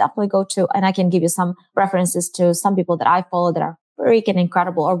astrologist, so definitely go to, and I can give you some references to some people that I follow that are freaking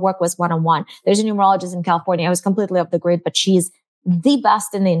incredible or work with one-on-one. There's a numerologist in California. I was completely off the grid, but she's the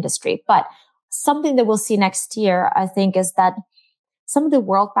best in the industry. But something that we'll see next year, I think, is that some of the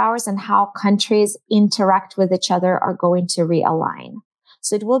world powers and how countries interact with each other are going to realign.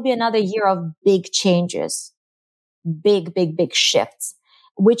 So it will be another year of big changes, big shifts,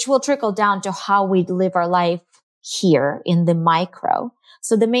 which will trickle down to how we live our life here in the micro.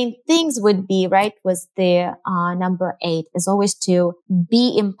 So the main things would be, right, was the number 8 is always to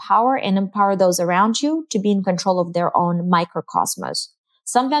be empowered and empower those around you to be in control of their own microcosmos.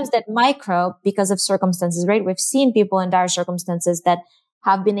 Sometimes that micro, because of circumstances, right? We've seen people in dire circumstances that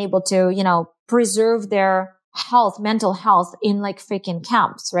have been able to, preserve their health, mental health in freaking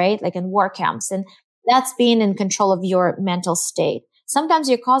camps, right? Like in war camps. And that's being in control of your mental state. Sometimes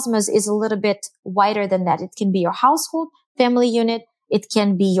your cosmos is a little bit wider than that. It can be your household, family unit. It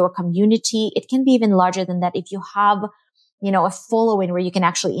can be your community. It can be even larger than that. If you have, a following where you can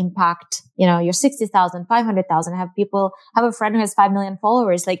actually impact, your 60,000, 500,000. I have a friend who has 5 million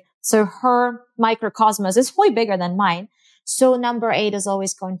followers. So her microcosmos is way bigger than mine. So number 8 is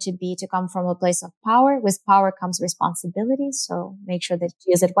always going to be to come from a place of power. With power comes responsibility. So make sure that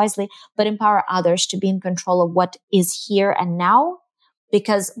you use it wisely, but empower others to be in control of what is here and now.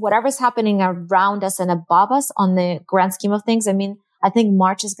 Because whatever's happening around us and above us on the grand scheme of things, I think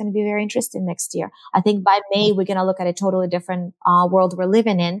March is going to be very interesting next year. I think by May, we're going to look at a totally different world we're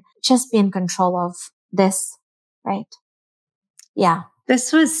living in. Just be in control of this, right? Yeah.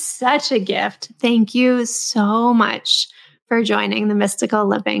 This was such a gift. Thank you so much for joining the Mystical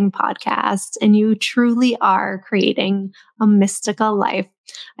Living podcast. And you truly are creating a mystical life.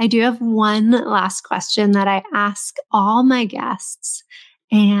 I do have one last question that I ask all my guests.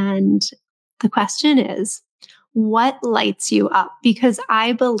 And the question is, what lights you up? Because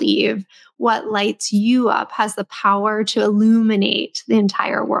I believe what lights you up has the power to illuminate the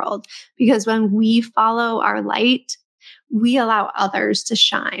entire world. Because when we follow our light, we allow others to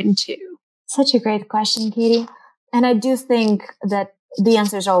shine too. Such a great question, Katie. And I do think that the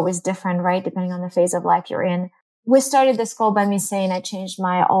answers are always different, right? Depending on the phase of life you're in. We started this call by me saying I changed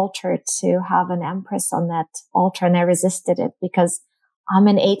my altar to have an empress on that altar, and I resisted it because I'm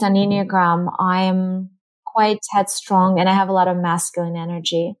an 8 on Enneagram. I'm quite headstrong and I have a lot of masculine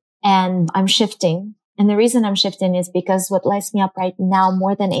energy, and I'm shifting. And the reason I'm shifting is because what lights me up right now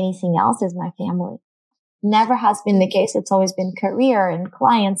more than anything else is my family. Never has been the case. It's always been career and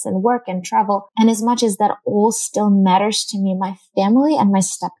clients and work and travel. And as much as that all still matters to me, my family and my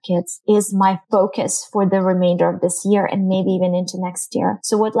stepkids is my focus for the remainder of this year and maybe even into next year.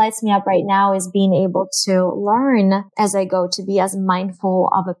 So what lights me up right now is being able to learn as I go to be as mindful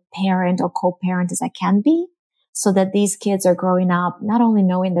of a parent or co-parent as I can be. so that these kids are growing up not only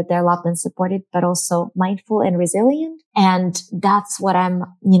knowing that they're loved and supported, but also mindful and resilient. And that's what I'm,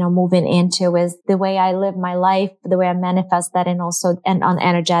 moving into, is the way I live my life, the way I manifest that, and on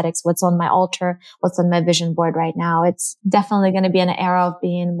energetics, what's on my altar, what's on my vision board right now. It's definitely going to be an era of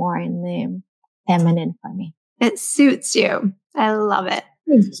being more in the feminine for me. It suits you. I love it.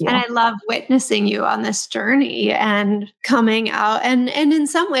 Thank you. And I love witnessing you on this journey and coming out. And in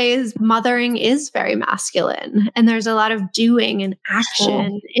some ways, mothering is very masculine. And there's a lot of doing and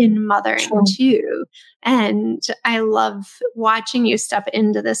action in mothering too. And I love watching you step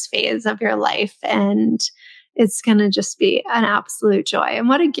into this phase of your life. And it's going to just be an absolute joy. And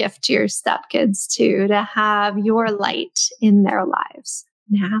what a gift to your stepkids too, to have your light in their lives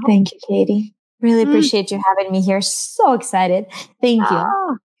now. Thank you, Katie. Really appreciate you having me here. So excited. Thank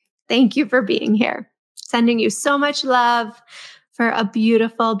you. Thank you for being here. Sending you so much love for a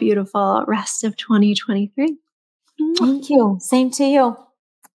beautiful, beautiful rest of 2023. Thank you. Same to you.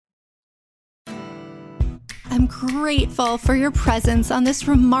 I'm grateful for your presence on this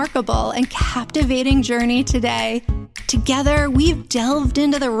remarkable and captivating journey today. Together, we've delved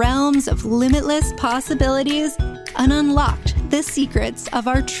into the realms of limitless possibilities and unlocked the secrets of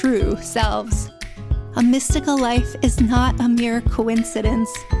our true selves. A mystical life is not a mere coincidence.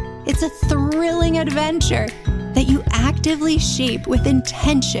 It's a thrilling adventure that you actively shape with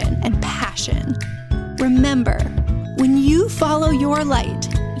intention and passion. Remember, when you follow your light,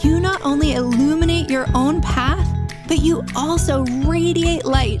 you not only illuminate your own path, but you also radiate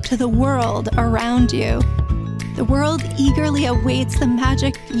light to the world around you. The world eagerly awaits the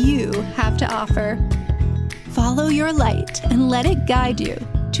magic you have to offer. Follow your light and let it guide you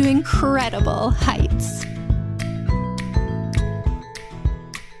to incredible heights.